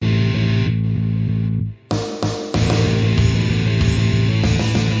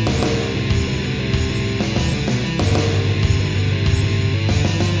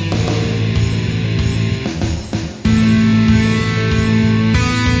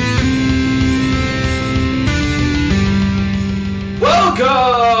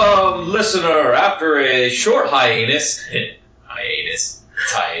listener, after a short hiatus,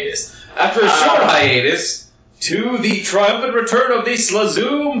 after a short hiatus, to the triumphant return of the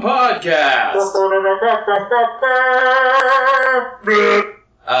Slazoom podcast.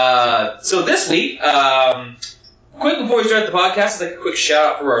 So this week, quick before we start the podcast, I'd like a quick shout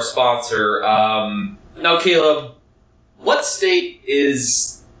out for our sponsor. Now, Caleb, what state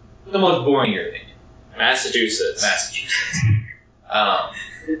is the most boring in your opinion? Massachusetts.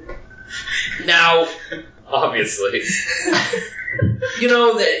 Now, obviously, you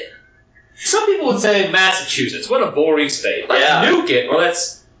know that some people would say Massachusetts, what a boring state. Let's nuke it, or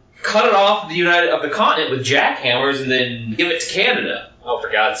let's cut it off of the continent with jackhammers and then give it to Canada. Oh, for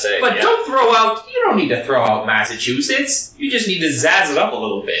God's sake! But you don't need to throw out Massachusetts. You just need to zazz it up a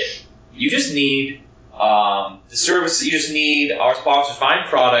little bit. You just need the service. You just need our sponsor, Fine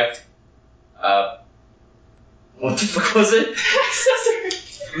Product. What the fuck was it? Accessory.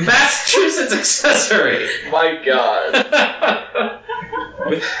 Massachusetts Accessory. My God.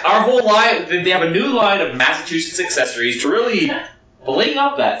 Our whole line, they have a new line of Massachusetts accessories to really bling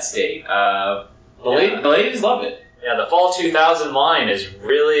up that state. The ladies love it. Yeah, the Fall 2000 line is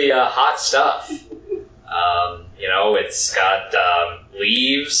really hot stuff. It's got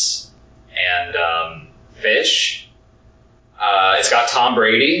leaves and fish. It's got Tom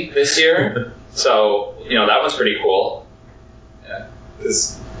Brady this year, so that one's pretty cool. Yeah,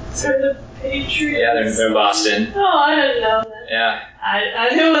 So the Patriots. Yeah, they're in Boston. Oh, I didn't know that. Yeah. I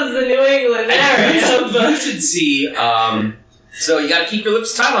knew it was the New England area. You should see. So you got to keep your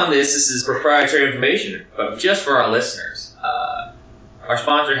lips tight on this. This is proprietary information, but just for our listeners. Our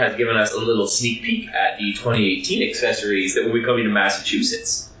sponsor has given us a little sneak peek at the 2018 accessories that will be coming to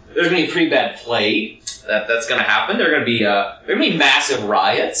Massachusetts. There's going to be a pretty bad plague that's going to happen. There are going to be massive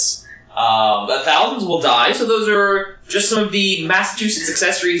riots. Thousands will die. So those are just some of the Massachusetts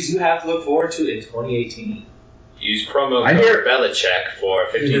accessories you have to look forward to in 2018. Use promo code Belichick for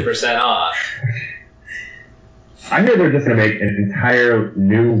 15% off. I hear they're just going to make an entire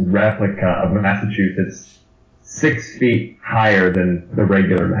new replica of Massachusetts 6 feet higher than the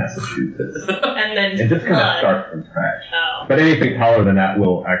regular Massachusetts. And then just kind of start from scratch. Oh. But anything taller than that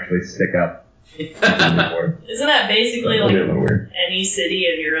will actually stick up. Isn't that basically like any city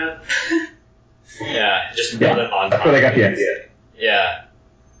in Europe? Yeah, just build it on top. That's where they got the idea. Yeah.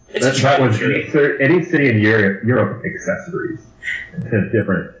 That was any city in Europe accessories. It's a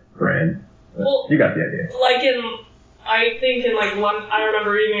different brand. Well, you got the idea. I think in London, I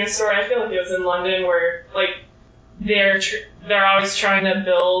remember reading a story, I feel like it was in London, where they're always trying to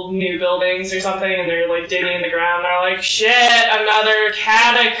build new buildings or something, and they're digging in the ground. They're like, shit, another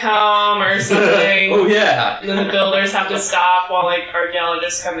catacomb or something. Oh yeah. And then the builders have to stop while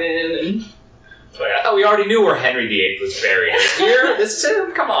archaeologists come in and. So I thought we already knew where Henry VIII was buried. Here, this is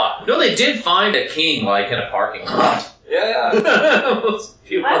him. Come on. No, they did find a king in a parking lot. Yeah. A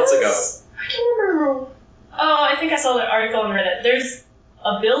few months ago. I can't remember. Oh, I think I saw that article on Reddit. There's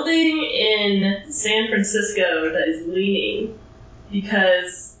a building in San Francisco that is leaning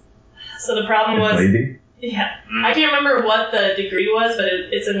because. So the problem was. Yeah. I can't remember what the degree was, but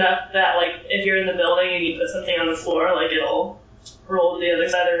it's enough that if you're in the building and you put something on the floor, it'll roll to the other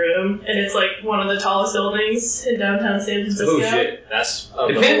side of the room, and it's one of the tallest buildings in downtown San Francisco. Oh shit! That's a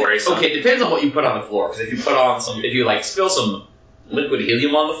little worrisome. Okay, it depends on what you put on the floor. Because if you spill some liquid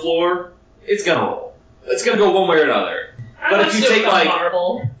helium on the floor, it's gonna roll. It's gonna go one way or another. But if you take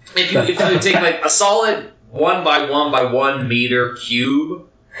if you take a solid 1 by 1 by 1 meter cube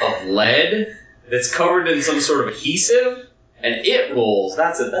of lead that's covered in some sort of adhesive and it rolls,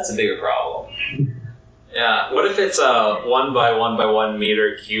 that's a bigger problem. Yeah, what if it's a 1 by 1 by 1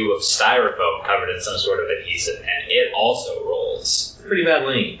 meter cube of styrofoam covered in some sort of adhesive and it also rolls? Pretty bad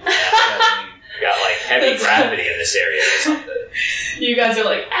lean. You got heavy gravity in this area or something. You guys are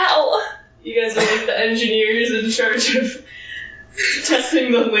ow! You guys are the engineers in charge of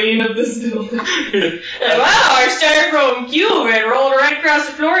testing the lean of this building. Wow, our styrofoam cube it rolled right across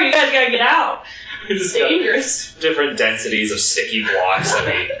the floor. You guys gotta get out. It's dangerous. Different densities of sticky blocks that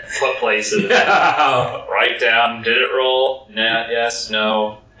we put places. Write down, did it roll? Nah, yes,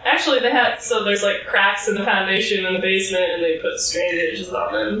 no. Actually, there's cracks in the foundation in the basement, and they put strain gauges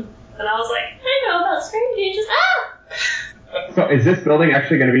on them. And I was like, I know about strain gauges. Ah! So is this building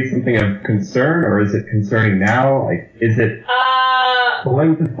actually going to be something of concern, or is it concerning now? Is it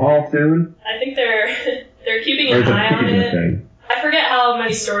going to fall soon? I think they're keeping an eye on it. I forget how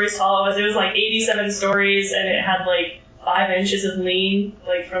many stories tall it was. It was 87 stories, and it had 5 inches of lean,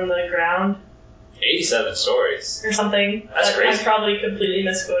 from the ground. 87 stories? Or something. That's crazy. I'm probably completely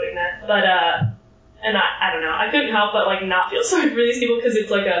misquoting that. But, And I don't know, I couldn't help but like not feel sorry for these people because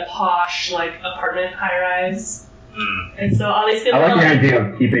it's like a posh like apartment high-rise. And so all these people I like the idea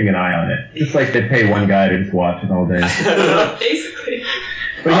of keeping an eye on it. Just like they pay one guy to just watch it all day. basically.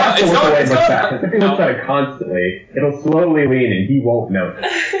 But you have to look away and look back. Because if he looks at it constantly, it'll slowly lean and he won't notice.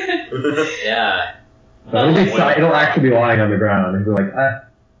 Yeah. So it'll actually be lying on the ground and be like, I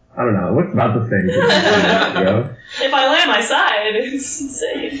don't know, it looks about the same as it did ago. If I lay on my side, it's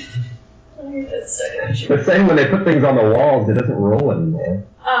insane. That's But saying when they put things on the walls, it doesn't roll anymore.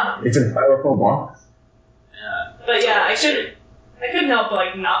 It's in styrofoam box. Yeah. But yeah, I couldn't help but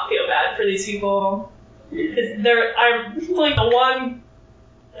like not feel bad for these people. Because the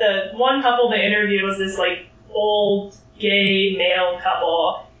one couple they interviewed was this like old gay male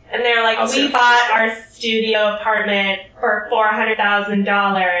couple, and they're like, we bought our studio apartment for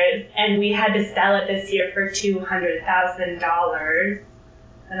 $400,000, and we had to sell it this year for $200,000.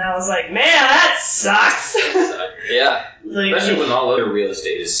 And I was like, man, that sucks. Yeah. Like, Especially when all other real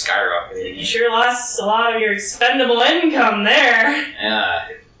estate is skyrocketing. you sure lost a lot of your expendable income there. Yeah.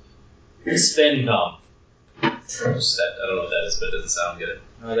 Spendum. I don't know what that is, but it doesn't sound good.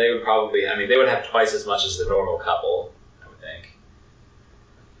 Well, they would probably, they would have twice as much as the normal couple, I would think.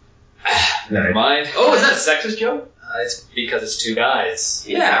 Never mind. Oh, is that a sexist joke? It's because it's two guys.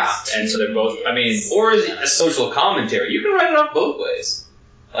 Yeah. And so they're both, or is it a social commentary? You can write it off both ways.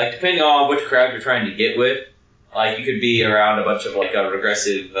 Like, depending on which crowd you're trying to get with. Like, you could be around a bunch of, like,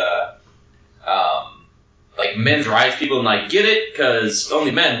 regressive, like, men's rights people and, like, get it, because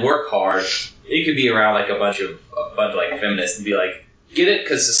only men work hard. You could be around, like, a bunch of like, feminists and be like, get it,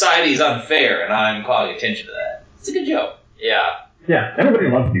 because society is unfair, and I'm calling attention to that. It's a good joke. Yeah. Yeah, everybody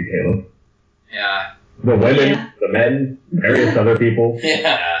loves you, Caleb. Yeah. The women, the men, various other people.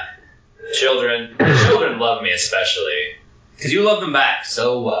 Yeah. Children love me especially. Because you love them back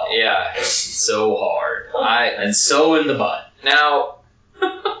so well. Yeah. So hard. And so in the butt. Now,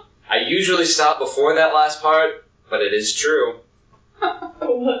 I usually stop before that last part, but it is true.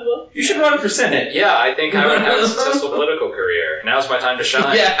 You should run for Senate. Yeah, I think I would have a successful political career. Now's my time to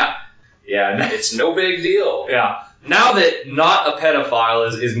shine. Yeah. Yeah. It's no big deal. Yeah. Now that not a pedophile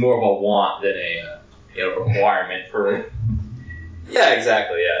is more of a want than a requirement for. Yeah,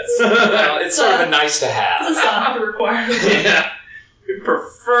 exactly. Yeah, it's sort of a nice to have. It's a soft requirement. Yeah. We'd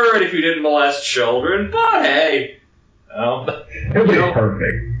prefer it if you didn't molest children, but hey. Nobody's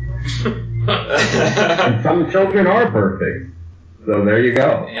perfect. And some children are perfect. So there you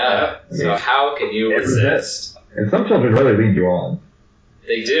go. Yeah. So how can you resist? And some children really lead you on.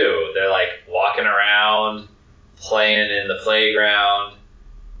 They do. They're like walking around, playing in the playground.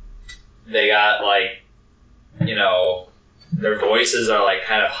 They got like, their voices are like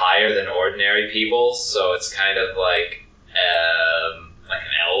kind of higher than ordinary people's, so it's kind of like an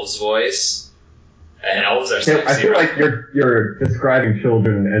elf's voice. And elves are sexy. I feel like you're describing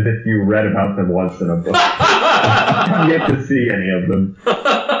children as if you read about them once in a book. You get to see any of them.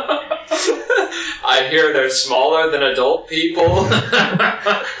 I hear they're smaller than adult people.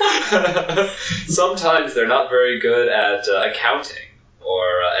 Sometimes they're not very good at accounting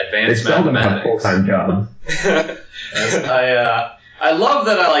or advanced mathematics. They seldom have full-time jobs. I love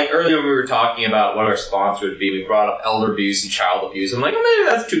that earlier when we were talking about what our sponsor would be, we brought up elder abuse and child abuse. I'm like, maybe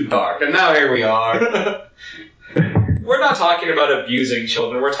that's too dark. And now here we are. We're not talking about abusing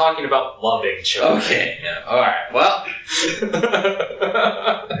children. We're talking about loving children. Okay. Yeah. All right. Well.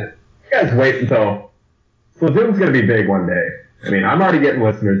 You guys wait until... So Zoom's going to be big one day. I mean, I'm already getting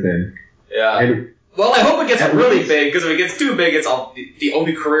listeners in. Yeah. And well, I hope it gets really big, because if it gets too big, it's the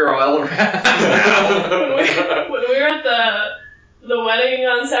only career I'll ever have now. When we were at the wedding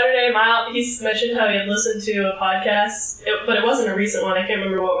on Saturday, he mentioned how he had listened to a podcast, but it wasn't a recent one. I can't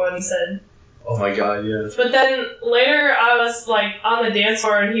remember what one he said. Oh my god, yes. But then later, I was on the dance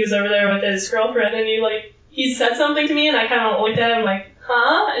floor, and he was over there with his girlfriend, and he said something to me, and I kind of looked at him like,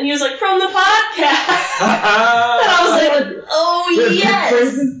 huh? And he was like, from the podcast. And I was like, oh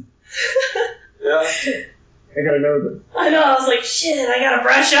yes. Yeah. I gotta know this. I know. I was like, shit. I gotta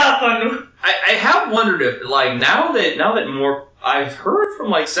brush up on. I have wondered if now that more. I've heard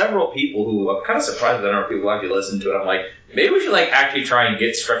from several people who I'm kind of surprised that there aren't people who actually listen to it. I'm like, maybe we should actually try and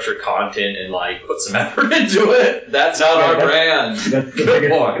get structured content and put some effort into it. That's not our brand. That's the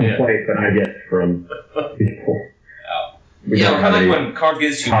biggest complaint that I get from people. Yeah, kind of when Cards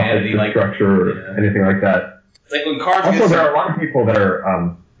Against Humanity, structure or anything like that. Like when Cards Also, there are a lot of people that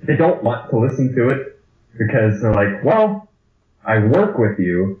are they don't want to listen to it because they're like, well, I work with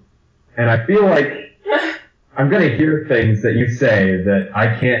you, and I feel like I'm going to hear things that you say that I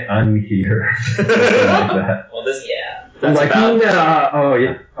can't unhear. Like that. Well, this That's like, about oh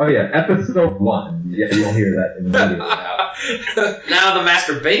yeah, episode 1. Yeah, you'll hear that immediately. Now the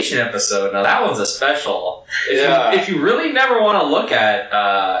masturbation episode. Now that one's a special. If you really never want to look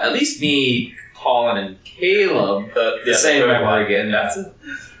at least me, Colin, and Caleb, the same memory again. If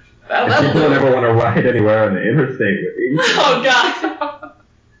people never want to ride anywhere on the interstate with me. Oh god.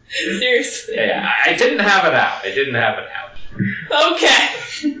 Seriously. Yeah, I didn't have it out. Okay.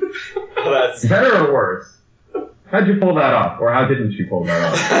 that's Better or worse? How'd you pull that off? Or how didn't you pull that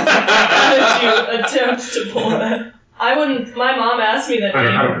off? How did you attempt to pull that? My mom asked me the I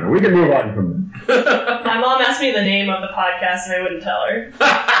name. don't know. We can move on from this. My mom asked me the name of the podcast and I wouldn't tell her.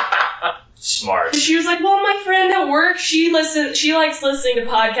 smart. She was like, well, my friend at work, she likes listening to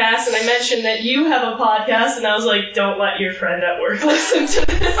podcasts, and I mentioned that you have a podcast, and I was like, don't let your friend at work listen to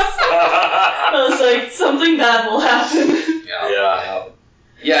this. I was like, something bad will happen.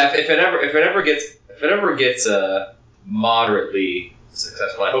 Yeah. If it ever gets moderately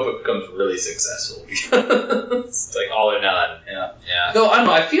successful, I hope it becomes really successful. It's like all or none. Yeah. Though I don't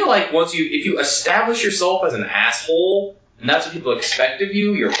know. I feel like if you establish yourself as an asshole, and that's what people expect of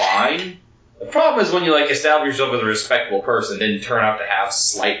you, you're fine. The problem is when you establish yourself as a respectable person, then turn out to have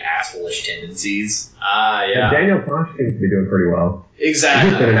slight asshole-ish tendencies. And Daniel Tosh seems to be doing pretty well.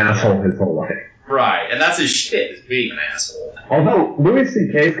 Exactly. He's been an asshole his whole life. Right, and that's his shit, is being an asshole. Although Louis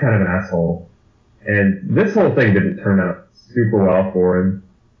C.K. is kind of an asshole, and this whole thing didn't turn out super well for him.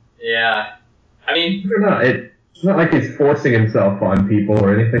 Yeah. I mean, It's not like he's forcing himself on people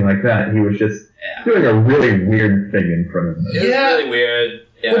or anything like that. He was just doing a really weird thing in front of them. it was really weird.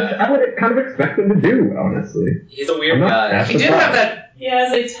 Yeah. Which I would kind of expect him to do, honestly. He's a weird guy. He did have that. He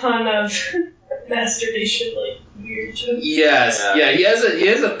has a ton of masturbation, weird jokes. Yes, yeah. He has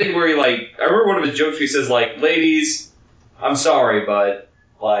a thing where he I remember one of his jokes where he says ladies, I'm sorry, but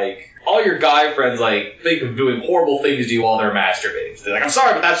all your guy friends think of doing horrible things to you while they're masturbating. So they're like, I'm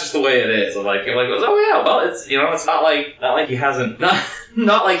sorry, but that's just the way it is. I'm like, oh yeah, well it's it's not like he hasn't not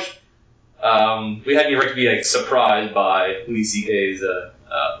like we had any right to be surprised by Louis C.K.'s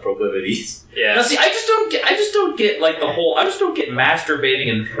proclivities. Yeah. Now see, I just don't get masturbating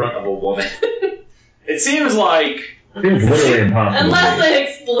in front of a woman. It seems like. Seems literally impossible. Unless they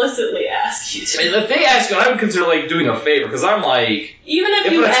explicitly ask you to. I mean, if they ask you, I would consider doing a favor, because I'm like, even if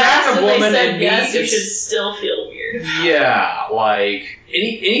if you an asked attractive and they woman said and me, yes, you it's- should still feel weird. yeah,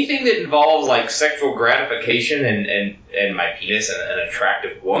 anything that involves sexual gratification and my penis and an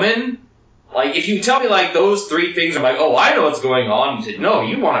attractive woman. If you tell me those three things, I'm like, oh, I know what's going on. You said, no,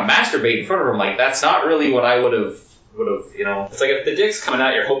 you want to masturbate in front of her. I'm like, that's not really what I would have. It's like if the dick's coming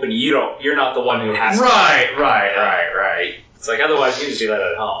out, you're hoping you're not the one who has to. Right. It's like otherwise you can just do that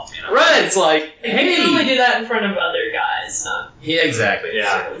at home. Right, it's like, You hey. can only do that in front of other guys, not. Yeah, exactly.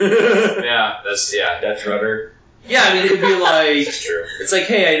 Yeah. That's rudder. Yeah, I mean, it would be like, That's true. it's like,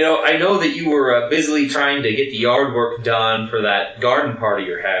 hey, I know that you were busily trying to get the yard work done for that garden party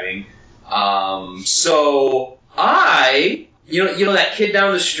you're having. So you know that kid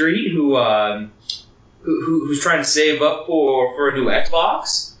down the street who's trying to save up for a new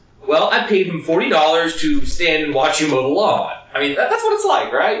Xbox? Well, I paid him $40 to stand and watch him mow the lawn. I mean, that's what it's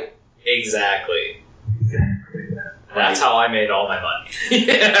like, right? Exactly. That's how I made all my money.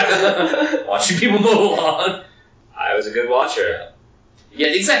 Yeah. Watching people mow the lawn. I was a good watcher. Yeah,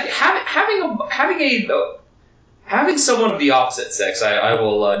 exactly. Having someone of the opposite sex, I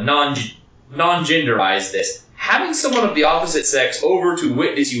will non-genderize this. Having someone of the opposite sex over to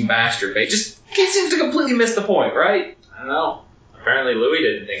witness you masturbate just seems to completely miss the point, right? I don't know. Apparently Louis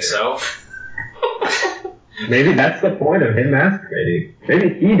didn't think so. Maybe that's the point of him masturbating.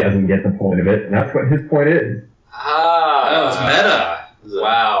 Maybe he doesn't get the point of it, and that's what his point is. That was meta.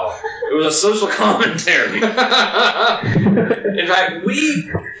 Wow. It was a social commentary. In fact,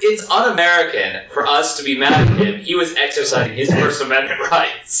 it's un-American for us to be mad at him. He was exercising his First Amendment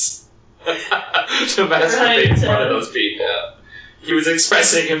rights to masturbate in front of those people. He was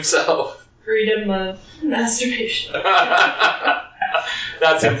expressing himself. Freedom of masturbation.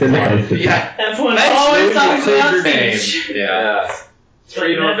 That's in the important. Constitution. Yeah. Everyone Thanks, always Louis, talks you about cleared your name. speech. Yeah.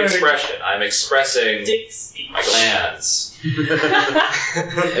 Freedom of Never- expression. I'm expressing Dick speech. my glands.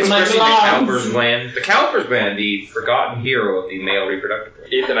 Especially the Cowper's gland. The Cowper's gland, the forgotten hero of the male reproductive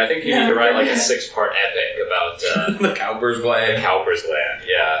rate. Ethan, I think you need to write a 6-part epic about The Cowper's the gland. Cowper's gland.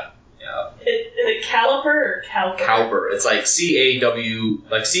 Yeah. Is it caliper or cowper? Cowper. It's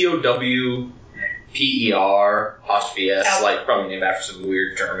CAWPER''S, probably named after some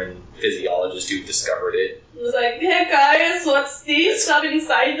weird German physiologist who discovered it. It was like, hey guys, what's this stuff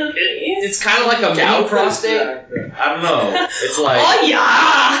inside the face? It's kind of like a mini prostate. I don't know. It's like, Oh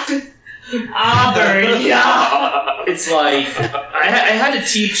yeah! Auburn, yeah. It's like I had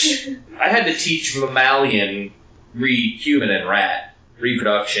to teach mammalian, human and rat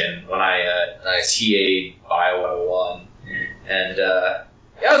reproduction when I TA'd Bio 101, and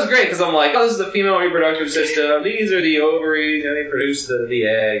yeah, it was great because I'm like, oh, this is the female reproductive system. These are the ovaries, and they produce the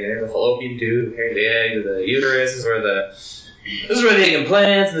egg, and here's the fallopian tube, carry the egg to the uterus. This is where the egg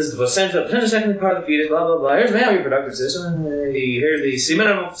implants, and this is the placenta secondary part of the fetus, blah, blah, blah. Here's the male reproductive system. Here's the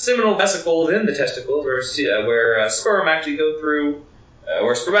seminal vesicles in the testicles, where sperm actually go through,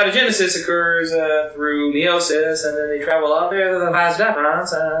 where spermatogenesis occurs through meiosis, and then they travel out there to the vas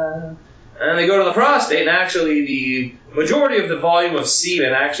deferens, and they go to the prostate, and actually the majority of the volume of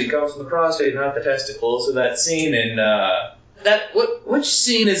semen actually comes from the prostate, not the testicles. So that scene in, which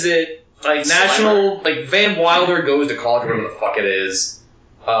scene is it? Like national, like Van Wilder Goes to College, whatever the fuck it is.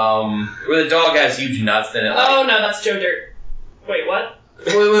 Where the dog has huge nuts in it. Like, oh no, that's Joe Dirt. Wait, what?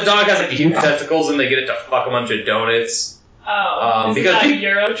 Where the dog has like huge testicles and they get it to fuck a bunch of donuts. Oh, is that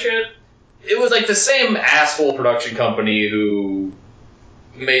Euro Trip? It was like the same asshole production company who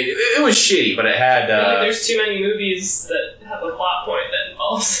made it was shitty, but it had. There's too many movies that have a plot point that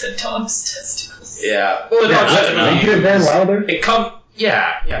involves a dog's testicles. Yeah, well, the dog's testicles. Van Wilder.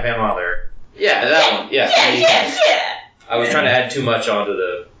 Yeah, Van Wilder. Yeah, that one. Yeah. I was trying to add too much onto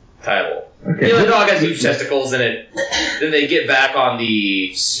the title. Okay. The dog has huge testicles in it. Then they get back on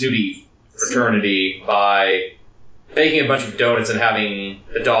the snooty fraternity by making a bunch of donuts and having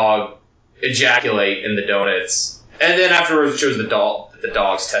the dog ejaculate in the donuts. And then afterwards it shows that the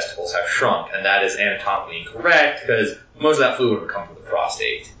dog's testicles have shrunk, and that is anatomically incorrect because most of that fluid would come from the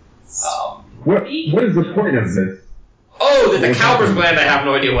prostate. What is the point of this? Oh, the Cowper's gland, I have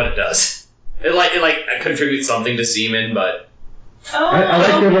no idea what it does. It contributes something to semen, but... I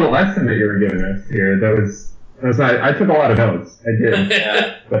like the little lesson that you were giving us here. That was nice. I took a lot of notes. I did.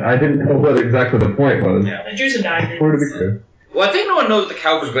 Yeah. But I didn't know what exactly the point was. Yeah. I drew some diagrams. Well, I think no one knows what the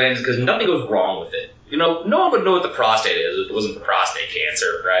Cowper's gland is because nothing goes wrong with it. You know, no one would know what the prostate is if it wasn't for prostate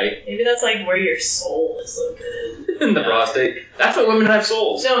cancer, right? Maybe that's like where your soul is located. In the prostate. That's what women have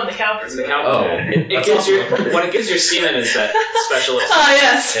souls. No, in the Cowper's gland. Oh. It gives what it gives your semen is that special. Oh,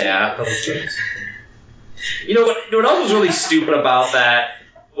 yes. Yeah. You know what else was really stupid about that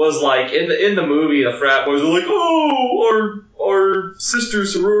was like in the movie the frat boys were like, oh, our sister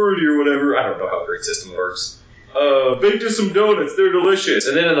sorority or whatever. I don't know how Greek system works. Baked us some donuts, they're delicious.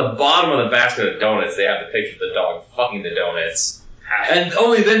 And then in the bottom of the basket of donuts they have the picture of the dog fucking the donuts. And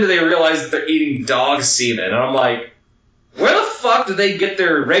only then do they realize that they're eating dog semen. And I'm like, where the fuck do they get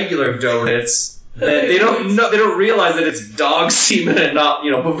their regular donuts? They don't realize that it's dog semen and not,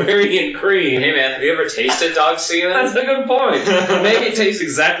 Bavarian cream. Hey man, have you ever tasted dog semen? That's a good point. Maybe it tastes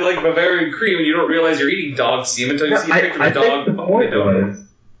exactly like Bavarian cream and you don't realize you're eating dog semen until you see a picture of the dog. The point was,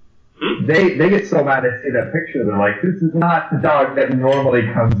 they get so mad they see that picture, they're like, this is not the dog that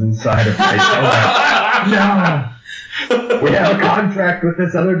normally comes inside of my No. We have a contract with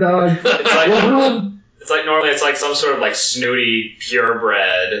this other dog. It's like normally it's like some sort of like snooty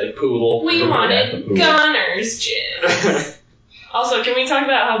purebred like poodle. We wanted Gunner's gin. Also, can we talk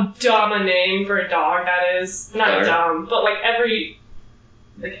about how dumb a name for a dog that is? Not dumb, but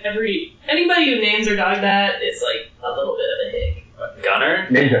anybody who names their dog that is like a little bit of a hick. Gunner?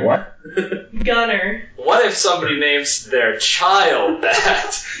 Names it what? Gunner. What if somebody names their child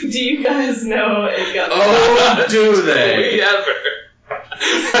that? Do you guys know a Gunner? Oh, do they? We ever?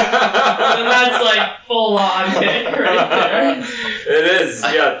 And that's like full on hick right there. It is.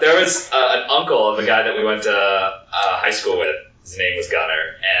 Yeah, there was an uncle of a guy that we went to high school with. His name was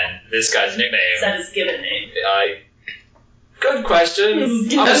Gunner, and this guy's nickname. Is that his given name? Good question.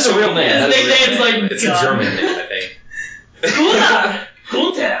 That's a real name. His nickname's like it's a German name, I think.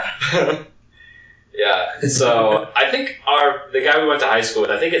 Gunther. Yeah. So I think the guy we went to high school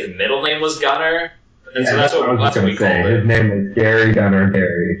with, I think his middle name was Gunner. And so that's what we called it. His name is Gary Gunner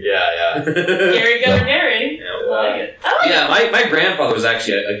Gary. Yeah. Gary Gunner Gary. Yeah, I like it. My grandfather was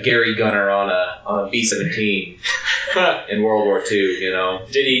actually a Gary Gunner on a B-17 in World War II,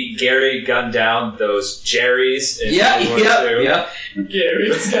 Did he Gary gun down those Jerrys in World War II? Yeah.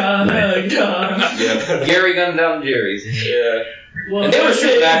 Gary's got a gun. Yeah. Gary gunned down Jerry's. Yeah. Well, and they were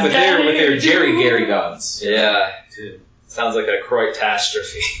shooting back with their Gary guns. Yeah. Sounds like a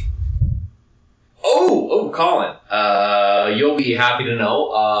Croitastrophe. Oh, Colin. You'll be happy to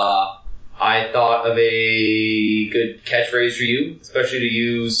know. I thought of a good catchphrase for you, especially to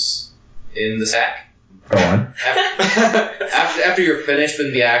use in the sack. Go on. After you're finished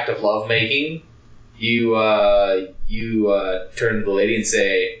in the act of lovemaking, you turn to the lady and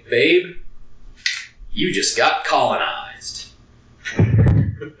say, "Babe, you just got colonized."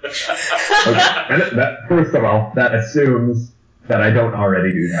 And first of all, that assumes that I don't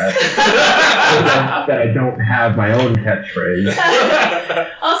already do that. That I don't have my own catchphrase.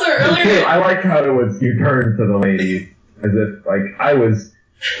 Also, And two, earlier, I like how you turned to the ladies as if like I was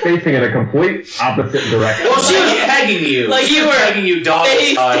facing in a complete opposite direction. Well, she was pegging you. Like you were pegging you dog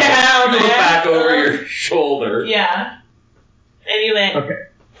face style. down, You look man. back over your shoulder. yeah. And you went, Okay.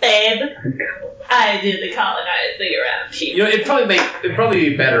 babe, I did the colonizing around here. You know, it'd probably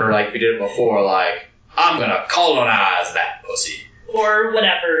be better like we did it before. Like, I'm gonna colonize that pussy. Or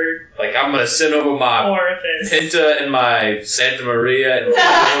whatever Like, I'm gonna send over my orifice. Pinta and my Santa Maria and the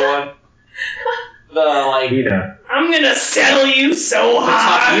other one. The like Tina. I'm gonna settle you so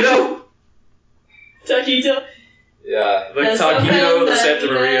hard. taquito. Taquito. Yeah. The taquito, the Santa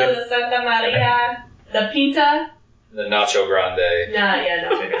Maria. The Santa Maria. The Pinta. The Nacho Grande. Nah, yeah,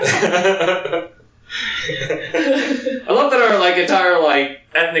 no. I love that our like entire like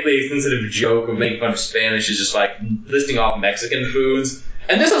ethnically sensitive joke of making fun of Spanish is just like listing off Mexican foods.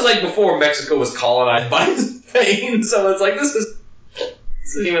 And this was like before Mexico was colonized by Spain, so it's like this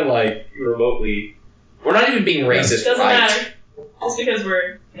isn't even like remotely. We're not even being racist, Doesn't right? matter. Just because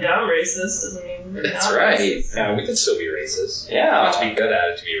we're dumb racist doesn't mean we're That's not right. racist. Yeah, we can still be racist. You Yeah. have to be good at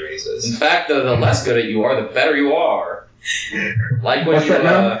it to be In racist. fact, the less good at you are, the better you are. Like when What's you that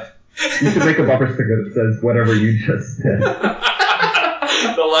now? You should make a bumper sticker that says whatever you just said.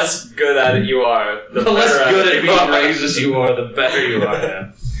 The less good at it you are, the less good at being racist you are, the better you are.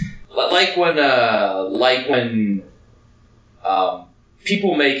 Yeah. Like when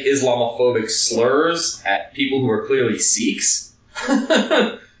people make Islamophobic slurs at people who are clearly Sikhs.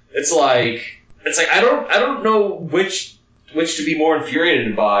 it's like I don't know which to be more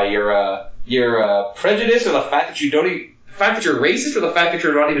infuriated by, your prejudice or the fact that you're racist or the fact that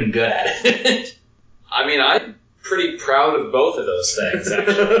you're not even good at it. I mean, I'm pretty proud of both of those things,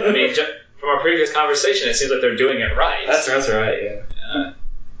 actually. I mean, from our previous conversation, it seems like they're doing it right. That's right. Yeah.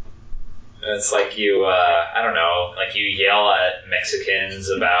 It's like you, I don't know, like you yell at Mexicans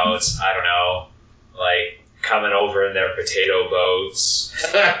about, I don't know, like coming over in their potato boats,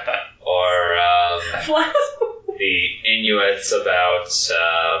 or What? the Inuits about,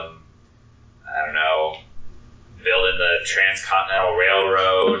 I don't know, building the Transcontinental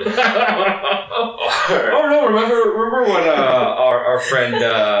Railroad. Oh no! Remember when our friend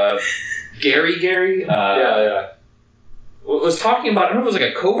Gary Yeah. was talking about, I don't know if it was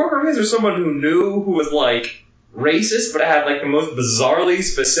like a coworker of his or someone who knew who was like racist, but had like the most bizarrely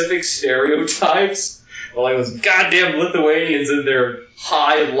specific stereotypes. Like those goddamn Lithuanians in their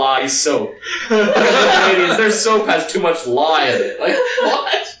high lye soap. Lithuanians, their soap has too much lye in it. Like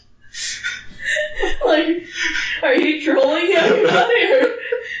what? Like, are you trolling everybody, or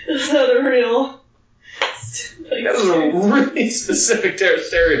is that a real? Like, That was a really specific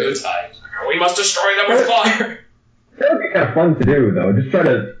stereotype. We must destroy them with fire. That would be kind of fun to do, though. Just try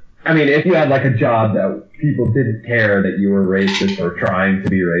to. I mean, if you had like a job that people didn't care that you were racist or trying to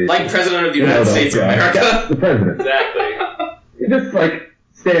be racist, Like President of the you know, United those States of guys. America. Yeah, the president. Exactly. You just like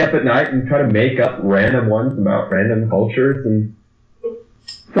stay up at night and try to make up random ones about random cultures and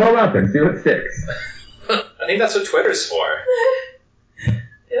throw them out there and see what sticks. I think that's what Twitter's for.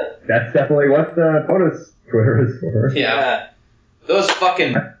 That's definitely what POTUS Twitter is for. Yeah. Those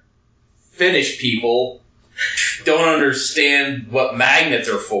fucking Finnish people don't understand what magnets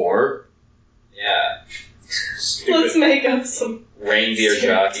are for. Yeah. let's Stupid make up some reindeer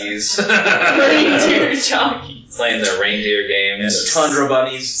jockeys reindeer jockeys, playing their reindeer games. Tundra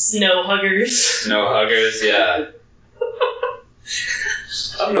bunnies. snow huggers. Snow huggers, yeah.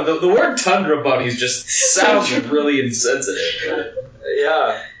 I don't know, the word tundra bunnies just sounds really insensitive.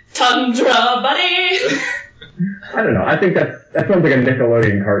 Yeah. Tundra buddy. I don't know. I think that sounds like a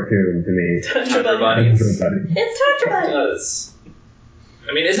Nickelodeon cartoon to me. Tundra Tundra buddy. bunnies. Buddy. It's It Tundra buddy. does.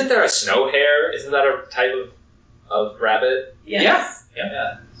 I mean, isn't there a snow hare? Isn't that a type of rabbit? Yes.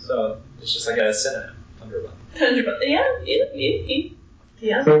 Yeah. So it's just like a synonym. Tundra bunny. Tundra buddy.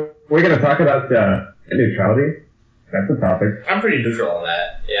 Yeah. So we're going to talk about neutrality. That's a topic. I'm pretty neutral on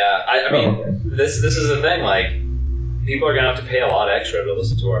that. Yeah. I mean, Oh, okay. this is the thing. Like, people are gonna have to pay a lot extra to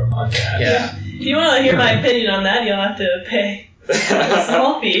listen to our podcast. Yeah. If you want to hear my opinion on that, you'll have to pay a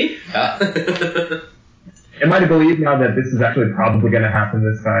small fee. Yeah. Am I to believe now that this is actually probably going to happen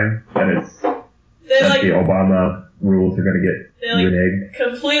this time? That They that like the Obama rules are going to get they like reneged?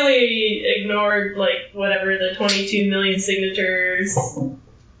 completely ignored like whatever the 22 million signatures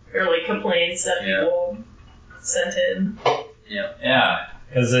or like complaints that people sent in. Yeah,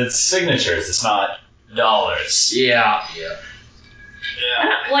 because it's signatures, it's not dollars. Yeah.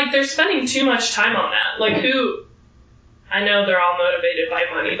 Like they're spending too much time on that. Like who? I know they're all motivated by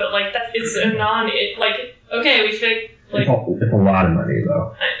money, but like it's a okay, we fix like. It's a lot of money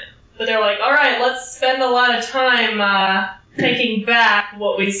though. I know, but they're like, all right, let's spend a lot of time taking back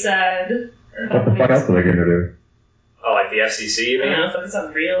what we said. What the fuck else are they gonna do? Oh, like the FCC, you I mean? don't know if it's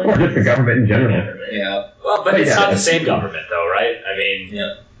unreal. Or just the government in general. Yeah. Well, but it's Yeah, not the that's- same government, though, right? I mean,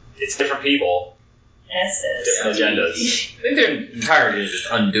 it's different people, different agendas. I think they're entirely just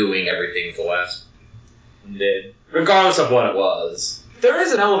undoing everything for the last did, regardless of what it was. There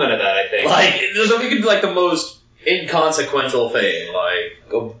is an element of that, I think. Like, we could do like the most inconsequential thing. Like,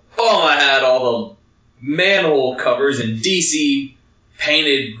 Obama had all the manhole covers in DC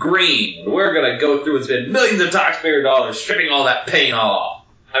painted green. We're gonna go through and spend millions of taxpayer dollars stripping all that paint off.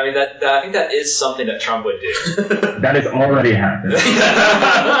 I mean, I think that is something that Trump would do. That has already happened.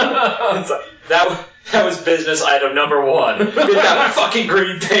 It's like, that was business item number 1. Get that fucking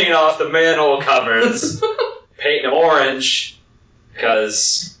green paint off the manhole covers. Paint them orange,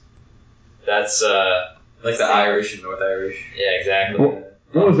 because that's, Like the Irish and North Irish. yeah, exactly.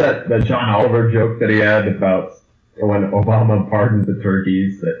 What was that John Oliver joke that he had about when Obama pardoned the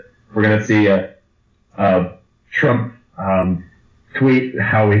turkeys, that we're going to see a Trump tweet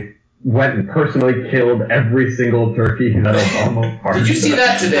how he went and personally killed every single turkey that Obama pardoned? Did you see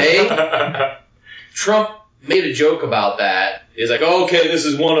that today? Trump made a joke about that. He's like, oh, okay, this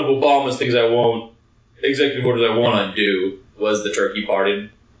is one of Obama's things executive orders I want to undo, was the turkey pardon.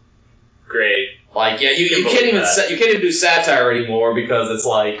 Great. Like, yeah, you can't even do satire anymore because it's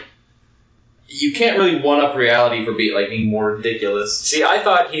like, you can't really one-up reality for being more ridiculous. See, I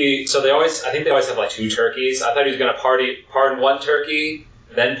thought I think they always have like 2 turkeys. I thought he was going to pardon one turkey,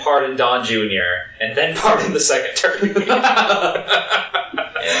 then pardon Don Jr., and then pardon the second turkey.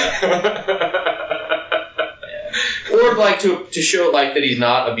 Or like to show like that he's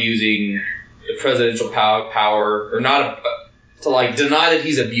not abusing the presidential power, or not to like deny that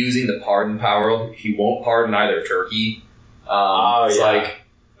he's abusing the pardon power. He won't pardon either turkey. It's like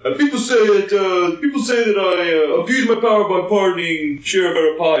people say that I abused my power by pardoning Sheriff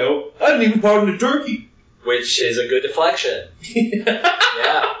Arpaio. I didn't even pardon the turkey. Which is a good deflection.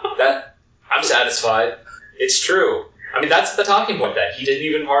 I'm satisfied. It's true. I mean, that's the talking point, that he didn't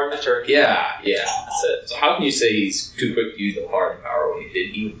even pardon the turkey. Yeah, that's it. So how can you say he's too quick to use the pardon power when he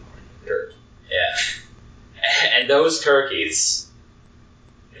didn't even pardon the turkey? Yeah. And those turkeys,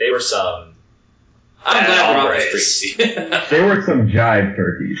 they were some... I'm glad we're not hombres. this crazy. They were some jive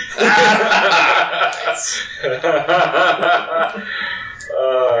turkeys.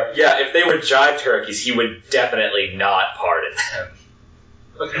 If they were jive turkeys, he would definitely not pardon them.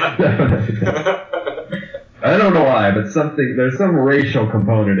 I don't know why, but there's some racial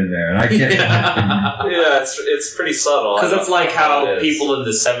component in there, and I can't. Yeah, it's pretty subtle. Because it's like how it is. people in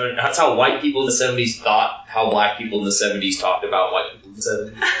the 70s, that's how white people in the 70s thought, how black people in the 70s talked about white people in the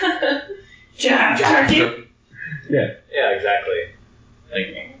 70s. Turkey. Yeah. Yeah, exactly.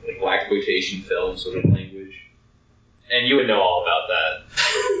 Like blaxploitation film sort of language. And you would know all about that.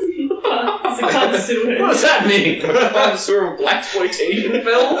 He's a connoisseur. What does that mean? Sort of blaxploitation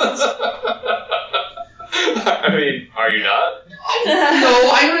films? I mean, are you not?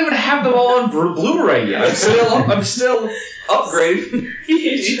 No, I don't even have them all on Blu-ray yet. I'm still upgrading.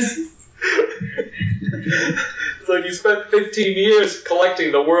 It's like you spent 15 years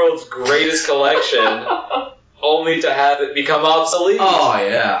collecting the world's greatest collection, only to have it become obsolete. Oh,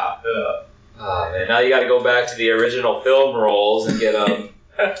 yeah. Oh, man, now you gotta go back to the original film rolls and get them,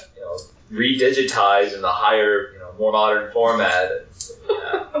 redigitized in the higher, more modern format.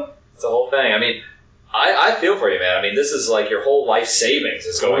 Yeah. It's a whole thing. I mean, I feel for you, man. I mean, this is like your whole life savings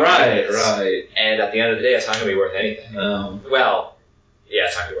is going into this. Right. And at the end of the day, it's not going to be worth anything. Well, yeah,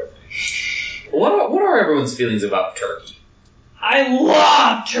 it's not going to be worth anything. What are everyone's feelings about turkey? I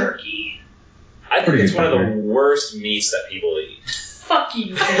love turkey. I think it's one of the worst meats that people eat. Fuck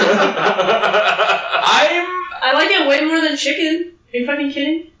you. I like it way more than chicken. Are you fucking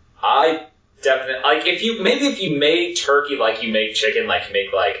kidding? I definitely, like, if you made turkey like you make chicken, like you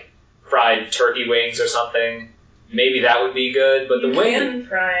make, like, fried turkey wings or something, maybe that would be good, but You can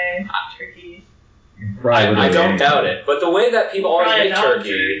fry turkey. I don't doubt it, but the way that people always make turkey,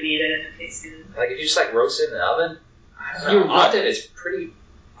 eat it and it tastes good. like if you just like roast it in the oven, I don't know, often it's pretty...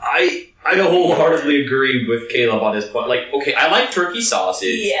 I wholeheartedly agree with Caleb on this point. Like, okay, I like turkey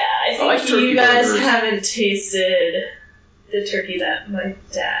sausage. Yeah, I think like turkey you guys burgers. haven't tasted the turkey that my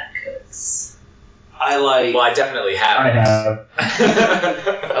dad cooks. Well, I definitely have. I have.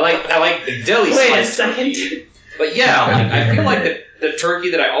 I like the deli Wait a sliced second. turkey. But yeah, I feel like the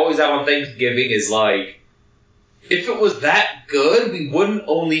turkey that I always have on Thanksgiving is like, if it was that good, we wouldn't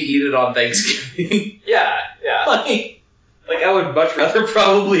only eat it on Thanksgiving. Yeah. Like, Like, I would much rather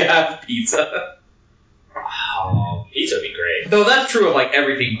probably have pizza. Oh, pizza would be great. Though that's true of, like,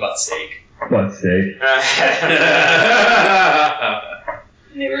 everything but steak. Butt steak.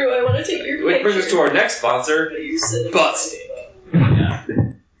 Nehru, I want to take your Which brings us to our next sponsor, You're sitting butt steak. Yeah.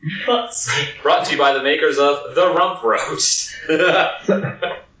 Butt steak. Brought to you by the makers of the Rump Roast. Nice.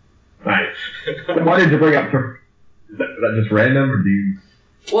 So why did you bring up turkey? Is that just random, or do you?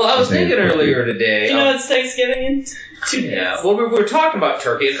 Well, I was thinking earlier today. You know it's Thanksgiving in 2 days. Yeah, well, we were talking about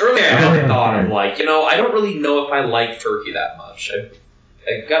turkey, and earlier I had the thought of, like, you know, I don't really know if I like turkey that much.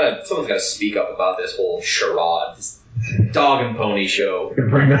 Someone's gotta speak up about this whole charade, this dog and pony show. You can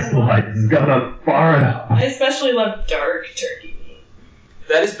bring this to light. This has gone on far enough. I especially love dark turkey meat.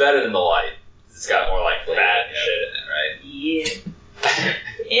 That is better than the light. It's got more like fat and shit in it, right? Yeah.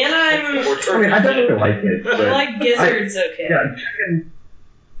 And Or I turkey. mean, I definitely like it. But I like gizzards okay. Yeah, chicken.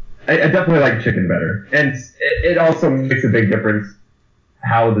 I definitely like chicken better, and it also makes a big difference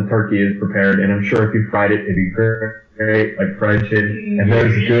how the turkey is prepared. And I'm sure if you fried it, it'd be great, like fried chicken. And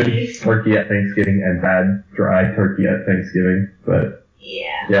there's good turkey at Thanksgiving and bad dry turkey at Thanksgiving. But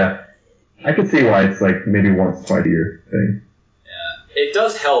yeah, I can see why it's like maybe once, twice a year thing. Yeah. It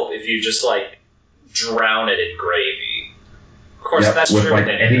does help if you just like drown it in gravy. Of course, Yep, that's with true like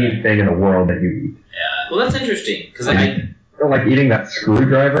with anything. anything in the world that you eat. Yeah. Well, that's interesting, because I feel like eating that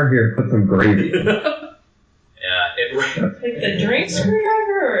screwdriver. Here, put some gravy. Yeah. It, Like the drink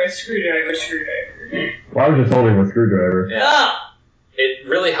screwdriver or a screwdriver? Well, I was just holding a screwdriver. yeah. Ah! It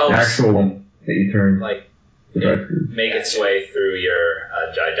really The helps actual one that you turn. like the dry screw. make its way through your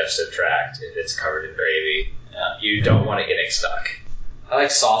digestive tract if it's covered in gravy. You don't want it getting stuck. I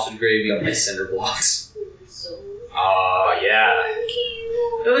like sausage gravy on my cinder blocks. Oh, yeah.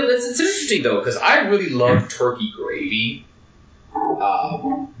 No, it's interesting, though, because I really love turkey gravy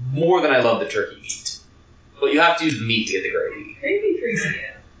more than I love the turkey meat. But you have to use meat to get the gravy. Gravy freaks me out.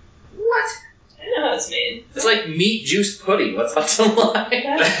 What? I know how it's made. It's like meat juice pudding. What's not to like?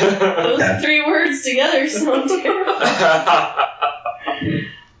 Those Yeah. 3 words together sound terrible.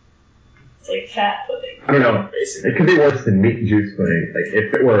 It's like fat pudding. I don't know. Basically. It could be worse than meat juice pudding. Like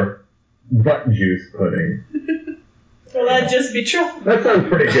if it were butt juice pudding. Well, that'd just be trouble. That sounds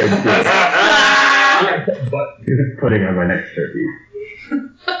pretty good. Too. Butt juice pudding on my next turkey.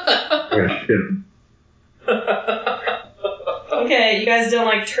 I'm gonna shit 'em. Okay, you guys don't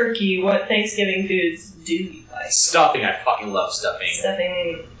like turkey. What Thanksgiving foods do you like? Stuffing. I fucking love stuffing.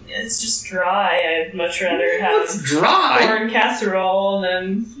 Stuffing, it's just dry. I'd much rather have It's dry. corn casserole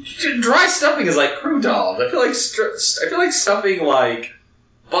than... Dry stuffing is like croutons. I feel like stuffing, like,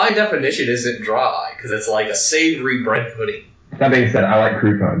 by definition, isn't dry because it's like a savory bread pudding. That being said, I like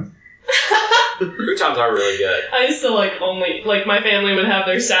croutons. Croutons are really good. I used to like my family would have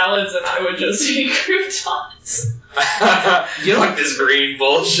their salads and I would just eat croutons. You like this green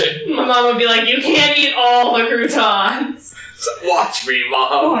bullshit. My mom would be like, you can't eat all the croutons. Watch me,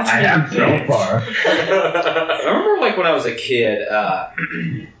 Mom. Watch I me, have so bitch. far. I remember, like, when I was a kid,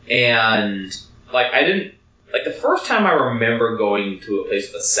 and, like, I didn't... Like, the first time I remember going to a place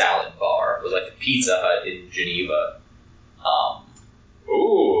with a salad bar was, like, the Pizza Hut in Geneva.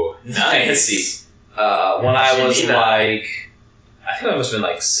 Ooh, Fancy. nice. When I was, Geneva. like... I think I must have been,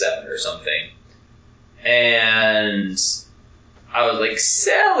 like, 7 or something. And... I was like,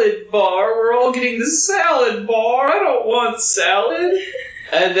 salad bar? We're all getting the salad bar. I don't want salad.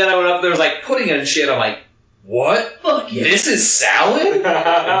 And then I went up there, was like, pudding and shit. I'm like, what? Fuck yeah. This is salad?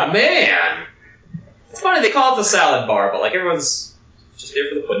 Man. It's funny, they call it the salad bar, but like everyone's just there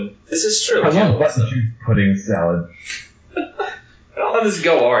for the pudding. This is true. I love butt juice pudding salad. Don't let this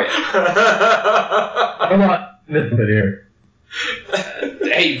go, are you? I'm not missing it here.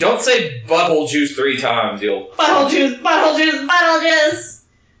 Hey, don't say butthole juice 3 times, you'll... Butthole juice, butthole juice, butthole juice!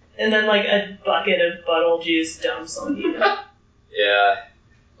 And then like a bucket of butthole juice dumps on you. Yeah.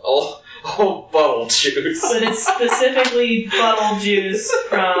 Oh, bottle juice. But it's specifically butthole juice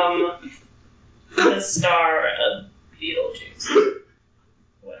from the star of Beetlejuice.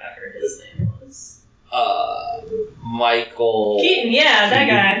 Whatever his name was. Michael... Keaton, yeah, that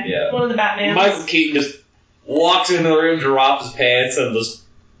guy. Yeah. One of the Batmans. Michael Keaton just walks into the room, drops his pants, and just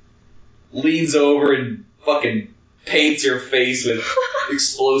leans over and fucking paints your face with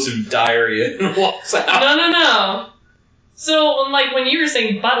explosive diarrhea and walks out. No. So, like, when you were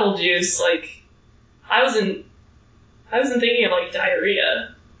saying bottle juice, like, I wasn't thinking of, like,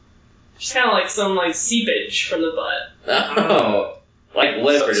 diarrhea. Just kind of like some, like, seepage from the butt. Oh. Like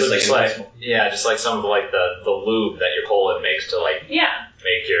lip or just like... yeah, just like some of like the lube that your colon makes to like Yeah.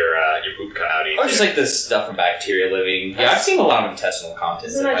 make your your poop come out easy. Or just like this stuff from bacteria living. Yeah, I've seen a lot of intestinal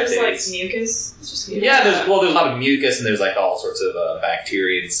contents Isn't in that my just like days. mucus? It's just mucus. Yeah, there's a lot of mucus and there's like all sorts of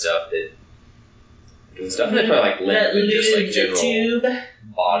bacteria and stuff that do stuff. And that's probably like That liquid, just like lube, the general tube.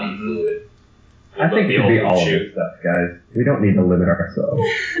 body fluid. I think it The could be old all of shoot. this stuff, guys. We don't need to limit ourselves.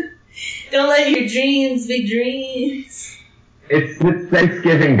 Don't let your dreams be dreams. It's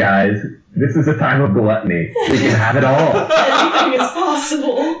Thanksgiving, guys. This is a time of gluttony. We can have it all. Anything is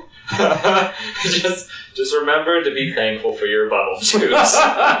possible. just remember to be thankful for your bubble juice. What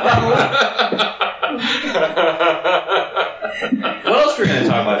else we're going to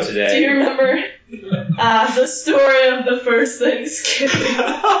talk about today? Do you remember the story of the first Thanksgiving?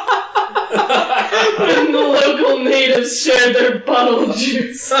 When the local natives shared their bottle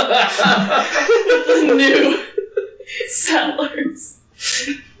juice with the new settlers.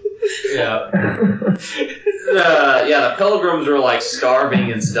 Yeah. The pilgrims were like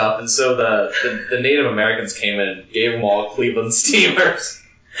starving and stuff, and so the Native Americans came in and gave them all Cleveland Steamers.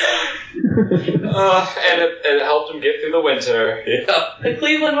 And it helped them get through the winter. Yeah. But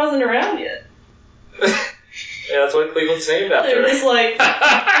Cleveland wasn't around yet. Yeah, that's what Cleveland's named They were after. just like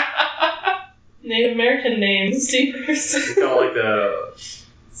Native American names, steamers. Kind of like the It's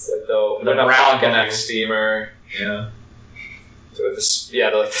like the brown Brown buffalo. steamer. yeah. So the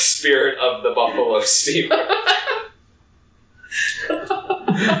spirit of the buffalo steamer.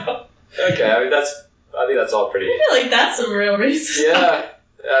 Okay, I think that's all pretty. I feel like that's some real reason. Yeah,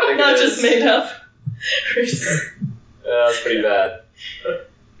 I think Not it just is. made up reason. Yeah, that's pretty bad.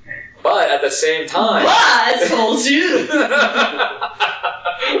 But at the same time, But I told you.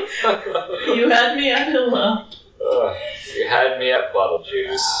 You had me at hello. you had me at bottle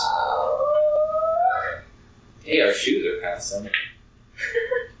juice. Hey, our shoes are kind of similar.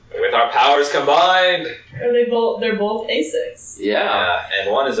 With our powers combined. Are they both? They're both Asics. Yeah.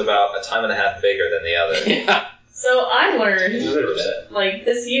 And one is about a time and a half bigger than the other. Yeah. So I learned, A little bit. like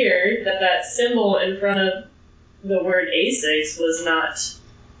this year, that symbol in front of the word Asics was not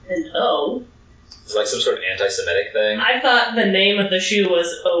an O. It's like some sort of anti-Semitic thing. I thought the name of the shoe was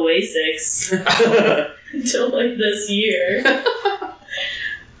Oasics until like this year.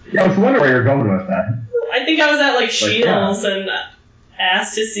 Yeah, I was wondering where you're going with that. I think I was at like yeah. Shields and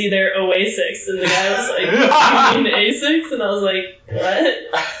asked to see their Oasics, and the guy was like, "You mean Asics?" And I was like, "What?"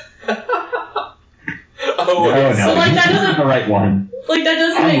 Oh, No, So, like, you that have doesn't- the right one. Like that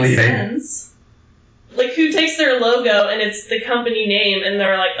doesn't I'm make leaving. sense. Like who takes their logo and it's the company name, and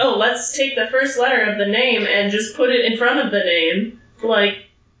they're like, "Oh, let's take the first letter of the name and just put it in front of the name," like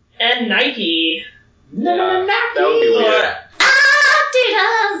and Nike. yeah, that would be weird.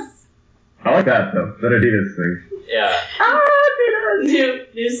 Adidas. I like that, though. That Adidas thing. Yeah.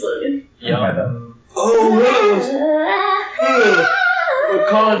 New slogan. I buy that. Oh, well,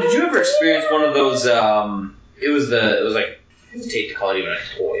 Colin, did you ever experience one of those? It was like, I hesitate to call it even a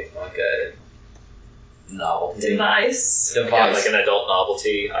toy, like a novelty Device. Yeah, like an adult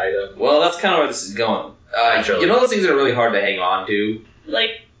novelty item. Well, that's kind of where this is going. Naturally. You know those things that are really hard to hang on to?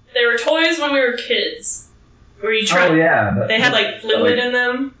 Like they were toys when we were kids, where you try. Oh, yeah. They had like fluid in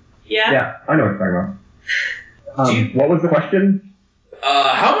them. Yeah. Yeah, I know what you're talking about. Do you- What was the question?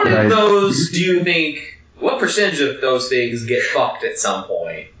 How many Right. of those do you think? What percentage of those things get fucked at some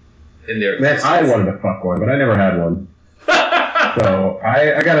point in their Man, I existence? wanted to fuck one, but I never had one. So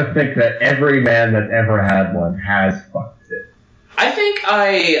I gotta think that every man that's ever had one has fucked it. I think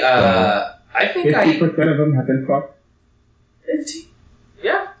 50% of them have been fucked. 50.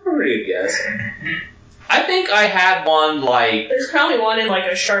 yeah, pretty good guess. I think I had one like There's probably one in like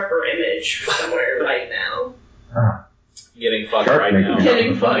a sharper image somewhere right now. Getting fucked Shark right making now. it.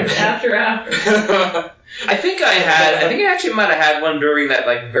 Getting fucked after hours. I think I actually might have had one during that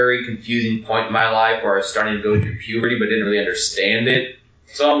like very confusing point in my life where I was starting to go through puberty but didn't really understand it.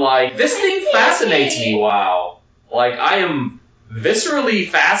 So I'm like, this thing fascinates me, wow. Like I am viscerally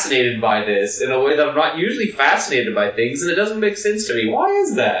fascinated by this in a way that I'm not usually fascinated by things, and it doesn't make sense to me. Why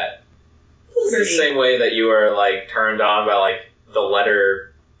is that? It's the same way that you were like turned on by like the letter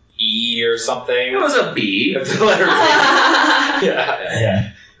E or something. It was a B. The letter B. Yeah.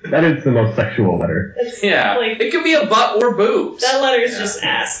 Yeah. That is the most sexual letter. It's Yeah. like It could be a butt or boobs. that letter's just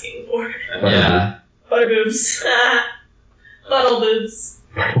asking for it. Yeah. Butter boobs. Buttle boobs.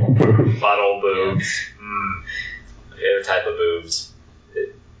 Bottle boobs. Favorite type of boobs.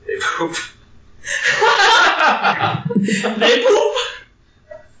 They poop. They poop.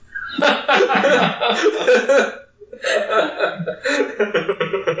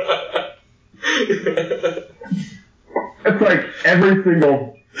 It's like every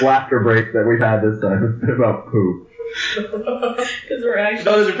single laughter break that we've had this time has been about poop. Because we're actually.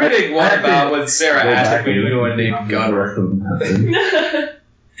 No, there's a pretty big one about when Sarah asked if we knew anyone named Gunner.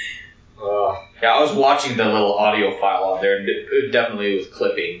 Yeah, I was watching the little audio file on there, and it definitely was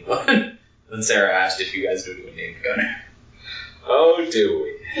clipping when Sarah asked if you guys knew anyone named Gunner. Oh, do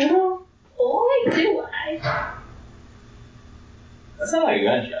we? Oh, boy, do I. That's not like a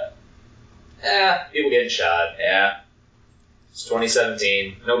gunshot. Yeah, people getting shot. Yeah, It's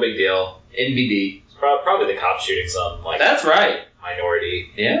 2017. No big deal. NBD. It's probably the cops shooting some That's right.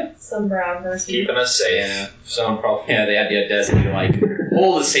 minority, Yeah. Some brown person. keeping us safe. Yeah. Someone probably they had the audacity to like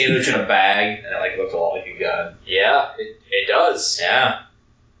hold a sandwich in a bag, and it like looked a lot like a gun. Yeah, it does. Yeah.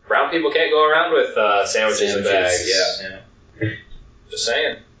 Brown people can't go around with sandwiches in bags. Yeah. Just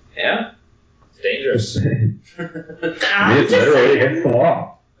saying. Yeah. It's dangerous. It's literally against the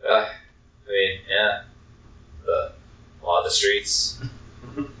law. I mean, yeah. The law of the streets.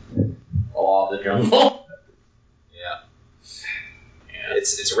 Law of the jungle. Yeah.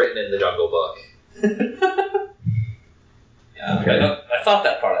 It's written in the Jungle Book. Yeah. Okay. I thought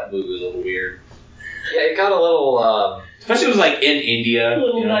that part of that movie was a little weird. Yeah, it got a little, Especially it was like in India. A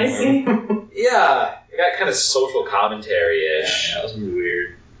little dicey. yeah, it got kind of social commentary-ish. Yeah, that was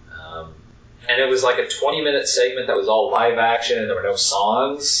weird. And it was like a 20-minute segment that was all live action and there were no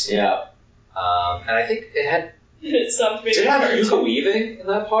songs. Yeah. And I think it had... It stopped being Did it have cartoon. Hugo Weaving in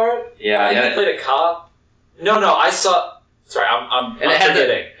that part? Yeah. I think he And played a cop. No, I saw... Sorry, I'm it had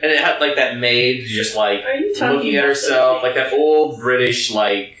forgetting. and it had like that maid just like Are you talking looking at about herself, the- like that old British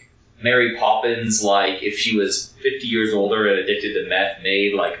like Mary Poppins, like if she was 50 years older and addicted to meth,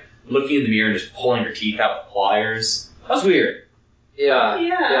 maid, like looking in the mirror and just pulling her teeth out with pliers. That was weird. Yeah,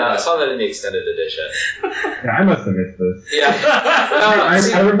 Yeah. I saw that in the extended edition. Yeah, I must have missed this. Yeah.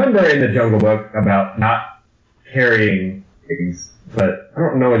 I remember in the Jungle Book about not carrying things, but I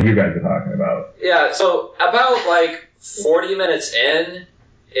don't know what you guys are talking about. Yeah, so about like 40 minutes in,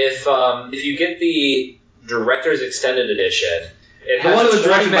 if you get the director's extended edition, it The has one a that was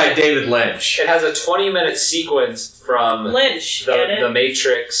directed 20 by minute- David Lynch. It has a 20-minute sequence from Lynch, get the it?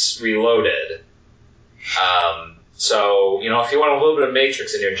 Matrix Reloaded. So, you know, if you want a little bit of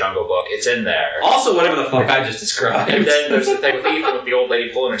Matrix in your Jungle Book, it's in there. Also, whatever the fuck I just described. And then there's the thing with Ethan with the old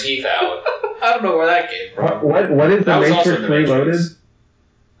lady pulling her teeth out. I don't know where that came from. What is the That was also Matrix in the Matrix. Reloaded?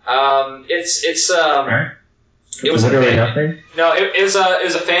 It's Right? it was Literally a fan, nothing? no, it was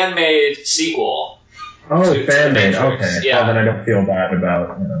a fan-made sequel. Oh, to fan made. Matrix. Okay. Yeah. Well, then I don't feel bad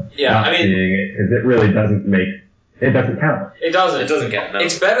about Yeah, not I mean- seeing it because it really doesn't count. It doesn't. It doesn't count, no.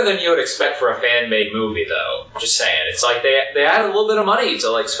 It's better than you would expect for a fan-made movie, though. Just saying. It's like they had a little bit of money to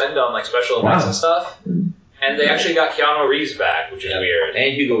like spend on like special effects Wow. and stuff, and they actually got Keanu Reeves back, which is weird.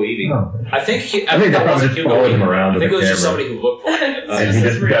 And Hugo Weaving. Oh. I think I think that they probably wasn't just Hugo followed him Weaving. around I with think it a was just camera. somebody who looked like him. And he This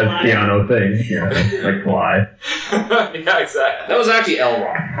just is real does life. piano things, like fly. Yeah, exactly. That was actually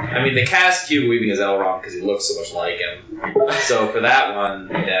Elrond. I mean, they cast Hugo Weaving as Elrond because he looks so much like him. So for that one,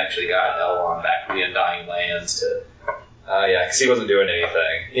 they actually got Elrond back from the Undying Lands to... Yeah, because he wasn't doing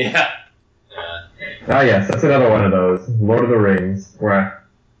anything. Yeah. Yeah. Ah, yes, that's another one of those. Lord of the Rings, where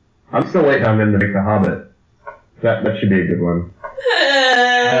I'm still waiting on them to make The Hobbit. That should be a good one.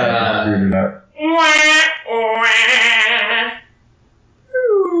 Read it out.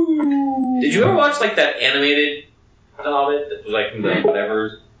 Did you ever watch like that animated The Hobbit that was like from the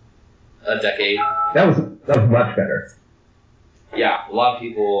whatever a decade? That was much better. Yeah, a lot of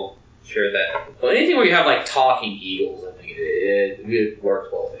people share that. Well, anything where you have like talking eagles, I think it works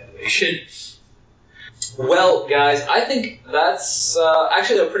well with animation. Well, guys, I think that's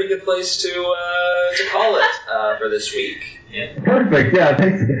actually a pretty good place to call it for this week. Perfect, yeah,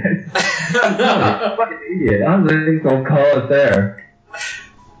 thanks guys. I'm a fucking idiot. I was like, don't call it there.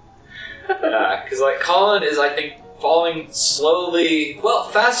 Because like Colin is, I think, falling slowly, well,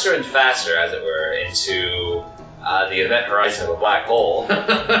 faster and faster, as it were, into the event horizon of a black hole.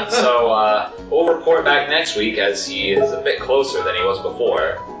 So we'll report back next week as he is a bit closer than he was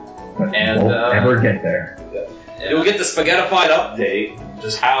before. But And, won't ever get there. You'll get the spaghettified update,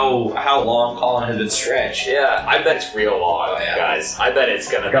 just how long Colin has been stretched. Yeah, I bet it's real long, Yeah. guys. I bet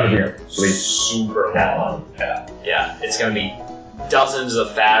it's gonna Gotta be be at least super that long. long. Yeah, it's gonna be dozens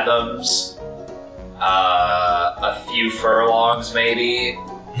of fathoms, a few furlongs maybe.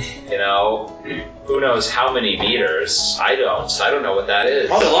 You know, who knows how many meters? I don't know what that is.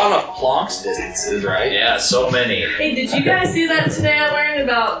 Probably a lot of Planck's distances, right? Yeah, so many. Hey, did you guys see that today? I learned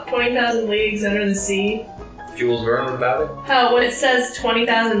about 20,000 leagues under the sea. Jules Verne about it? How when it says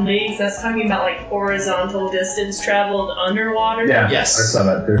 20,000 leagues, that's talking about like horizontal distance traveled underwater. Yeah, Yes. I saw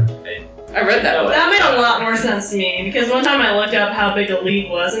that too. I read that. That made a lot more sense to me because one time I looked up how big a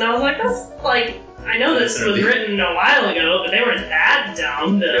league was and I was like, that's like I know this was written a while ago, but they weren't that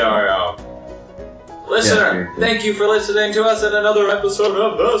dumb. Though. Yeah. Listener, thank you for listening to us in another episode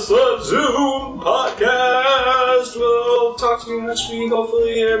of the Zoom Podcast. We'll talk to you next week,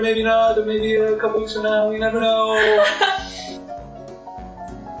 hopefully, or maybe not, or maybe a couple weeks from now. We never know.